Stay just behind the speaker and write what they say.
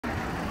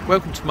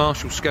Welcome to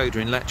Marshall Skoda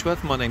in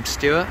Letchworth. My name's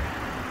Stuart.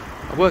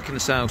 I work in the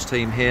sales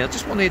team here. I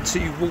just wanted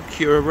to walk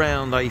you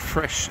around a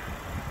fresh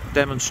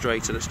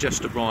demonstrator that's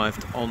just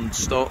arrived on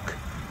stock.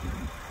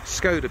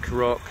 Skoda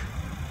Karoq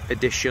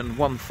Edition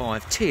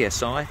 1.5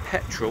 TSI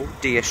petrol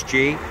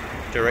DSG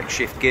direct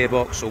shift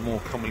gearbox, or more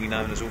commonly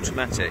known as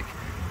automatic.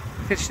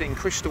 Fitted in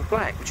crystal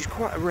black, which is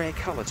quite a rare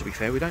colour to be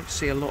fair. We don't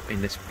see a lot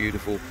in this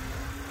beautiful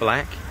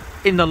black.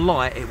 In the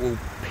light it will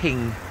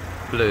ping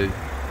blue.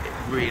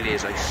 It really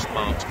is a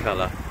smart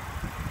colour.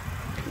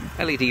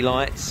 LED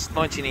lights,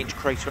 19-inch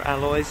crater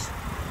alloys,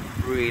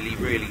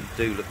 really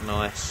do look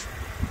nice.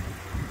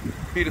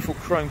 Beautiful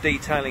chrome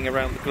detailing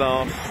around the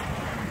glass.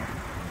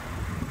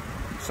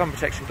 Sun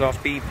protection glass,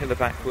 beam pillar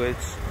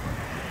backwards.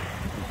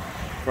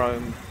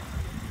 Chrome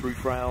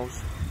roof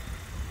rails.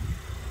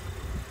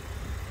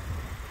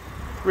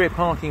 Rear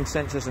parking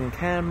sensors and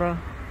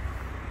camera.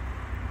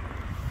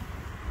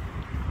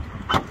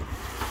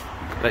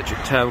 Electric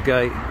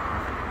tailgate.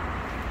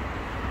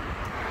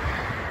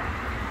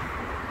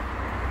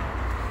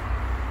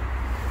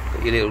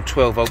 Got your little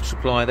 12-volt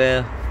supply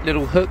there.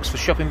 Little hooks for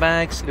shopping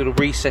bags. Little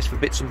recess for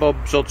bits and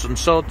bobs, odds and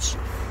sods.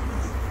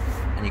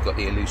 And you've got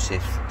the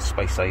elusive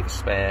space saver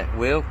spare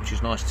wheel, which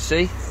is nice to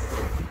see.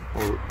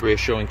 More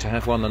reassuring to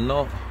have one than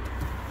not.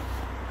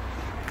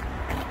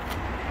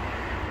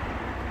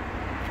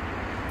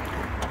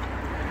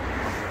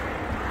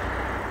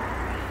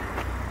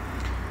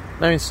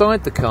 Now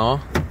inside the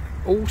car,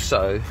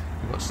 also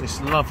we've got this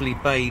lovely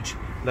beige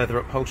leather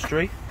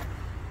upholstery.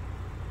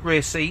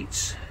 Rear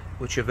seats,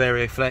 which are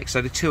VarioFlex,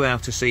 so the two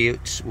outer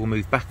seats will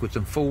move backwards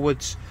and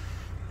forwards.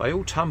 They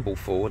all tumble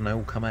forward and they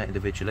all come out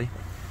individually.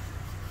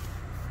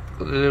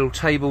 Got the little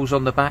tables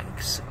on the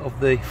backs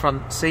of the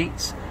front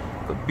seats.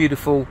 Got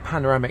beautiful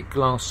panoramic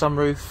glass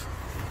sunroof.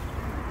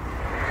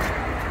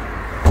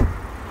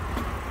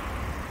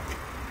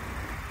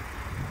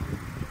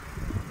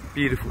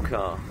 Beautiful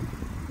car.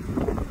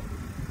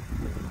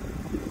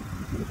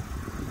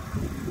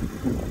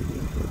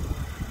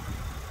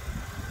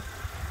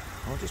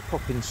 I'll just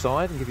pop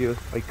inside and give you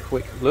a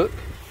quick look.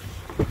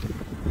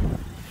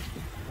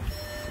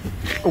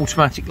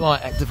 Automatic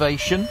light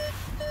activation.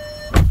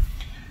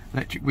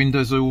 Electric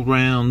windows all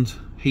round.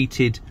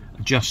 Heated,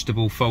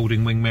 adjustable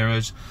folding wing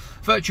mirrors.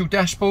 Virtual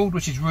dashboard,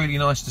 which is really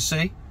nice to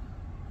see.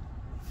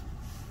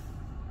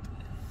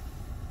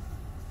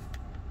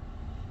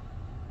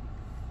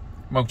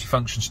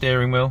 Multifunction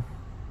steering wheel.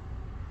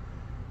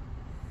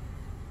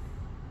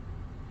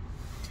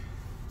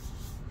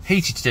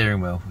 Heated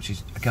steering wheel, which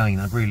is again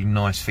a really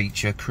nice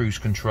feature. Cruise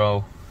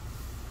control.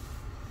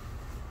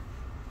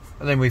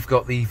 And then we've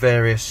got the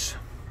various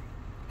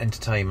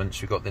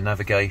entertainments. We've got the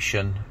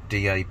navigation,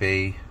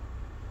 DAB,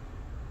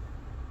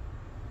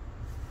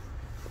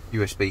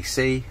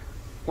 USB-C,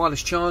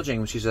 wireless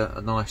charging, which is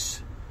a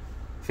nice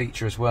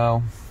feature as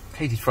well.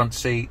 Heated front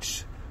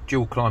seats,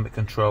 dual climate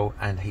control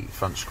and heated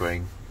front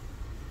screen.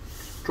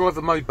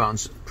 Driver mode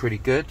buttons are pretty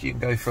good. You can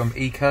go from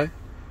eco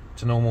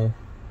to normal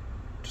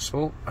to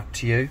sport, up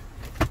to you.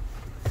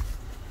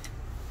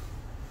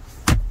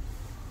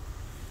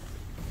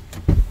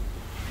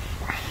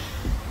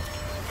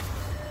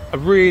 A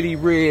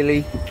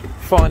really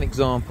fine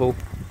example.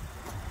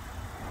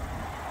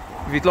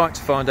 If you'd like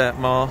to find out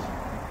more,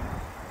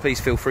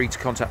 please feel free to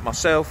contact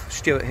myself,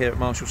 Stuart here at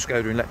Marshall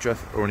Skoda in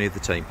Letchworth, or any of the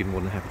team. Be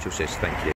more than happy to assist. Thank you.